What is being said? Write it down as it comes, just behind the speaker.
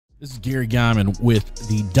This is Gary Guyman with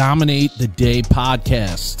the Dominate the Day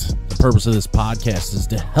podcast. The purpose of this podcast is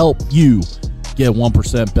to help you get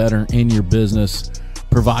 1% better in your business,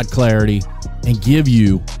 provide clarity, and give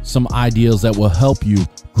you some ideas that will help you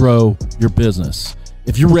grow your business.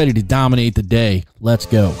 If you're ready to dominate the day, let's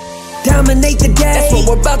go. Dominate the day, that's what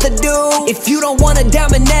we're about to do. If you don't want to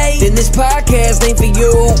dominate, then this podcast ain't for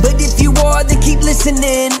you. But if you are, then keep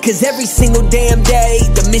listening, cause every single damn day,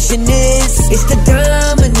 the mission is to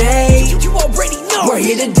dominate. You already know we're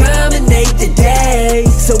here to dominate the day.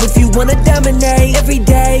 So if you want to dominate every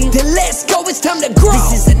day, then let's go, it's time to grow.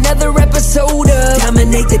 This is another episode of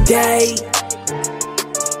Dominate the Day.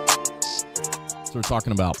 So we're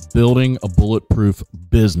talking about building a bulletproof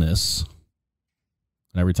business.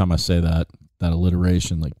 And every time I say that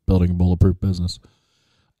alliteration, like building a bulletproof business,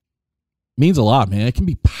 means a lot, man. It can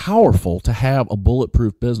be powerful to have a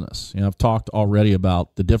bulletproof business. You know, I've talked already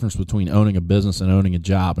about the difference between owning a business and owning a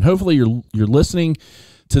job. And hopefully you're listening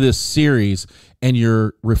to this series and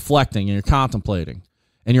you're reflecting and you're contemplating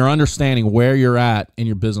and you're understanding where you're at in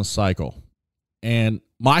your business cycle. And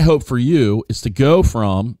my hope for you is to go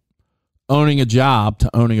from owning a job to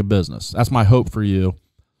owning a business. That's my hope for you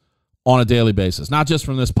on a daily basis, not just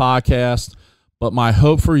from this podcast, but my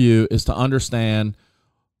hope for you is to understand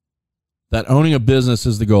that owning a business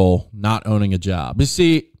is the goal, not owning a job. You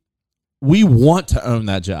see, we want to own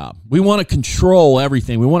that job. We want to control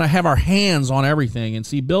everything. We want to have our hands on everything. And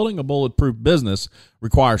see, building a bulletproof business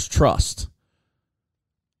requires trust.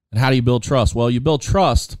 And how do you build trust? Well, you build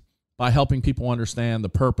trust by helping people understand the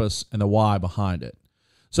purpose and the why behind it.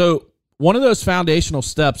 So one of those foundational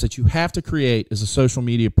steps that you have to create is a social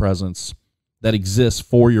media presence that exists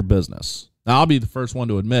for your business. Now, I'll be the first one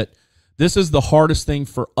to admit this is the hardest thing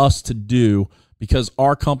for us to do because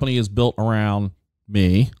our company is built around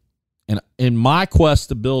me. And in my quest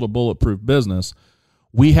to build a bulletproof business,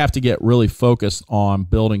 we have to get really focused on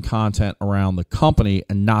building content around the company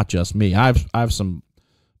and not just me. I have some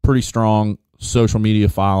pretty strong social media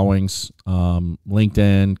followings,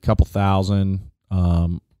 LinkedIn, couple thousand,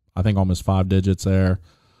 I think almost 5 digits there.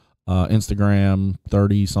 Instagram,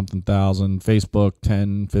 30-something thousand. Facebook,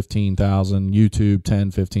 10, 15,000. YouTube,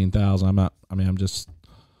 10, 15,000. I'm just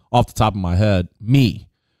off the top of my head. Me,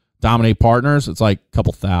 Dominate Partners, it's like a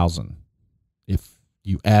couple thousand if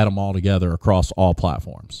you add them all together across all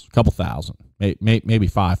platforms. A couple thousand, maybe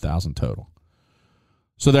 5,000 total.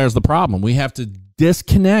 So there's the problem. We have to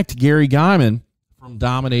disconnect Gary Guyman from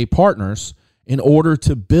Dominate Partners in order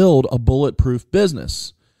to build a bulletproof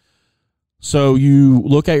business. So you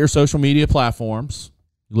look at your social media platforms,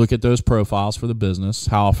 you look at those profiles for the business.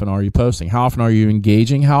 How often are you posting? How often are you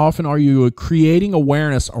engaging? How often are you creating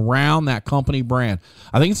awareness around that company brand?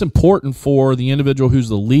 I think it's important for the individual who's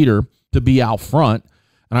the leader to be out front.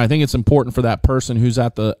 And I think it's important for that person who's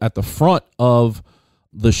at the front of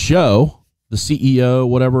the show, the CEO,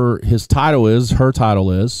 whatever his title is, her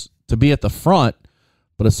title is, to be at the front.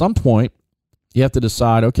 But at some point, you have to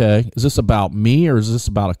decide, okay, is this about me or is this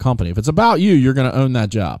about a company? If it's about you, you're going to own that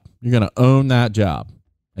job. You're going to own that job.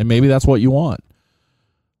 And maybe that's what you want.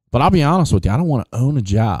 But I'll be honest with you, I don't want to own a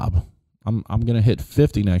job. I'm going to hit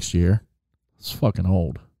 50 next year. It's fucking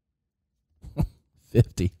old.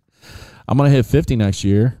 50. I'm going to hit 50 next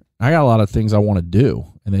year. I got a lot of things I want to do,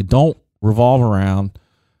 and they don't revolve around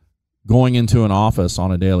going into an office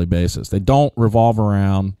on a daily basis. They don't revolve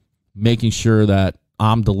around making sure that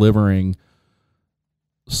I'm delivering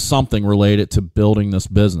something related to building this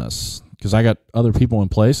business, because I got other people in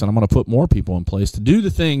place and I'm going to put more people in place to do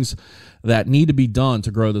the things that need to be done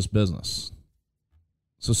to grow this business.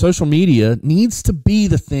 So social media needs to be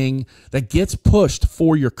the thing that gets pushed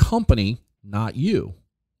for your company, not you.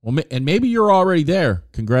 Well, and maybe you're already there.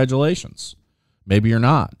 Congratulations. Maybe you're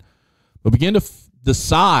not. But begin to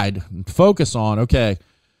decide and focus on, okay,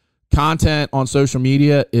 content on social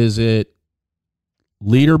media, is it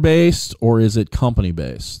leader-based or is it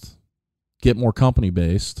company-based? Get more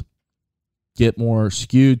company-based, get more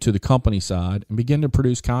skewed to the company side, and begin to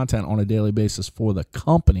produce content on a daily basis for the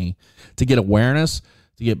company to get awareness,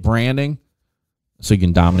 to get branding, so you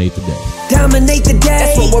can dominate the day. Dominate the day,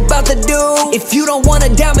 that's what we're about to do. If you don't want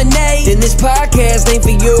to dominate, then this podcast ain't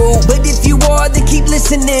for you. But if you are, then keep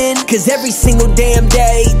listening, cause every single damn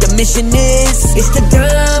day, the mission is to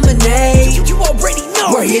dominate. You already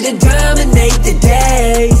know we're here to dominate the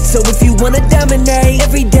day. So if you want to dominate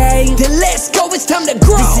every day, then let's go, it's time to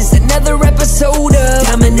grow. This is another episode of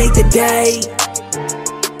Dominate the Day.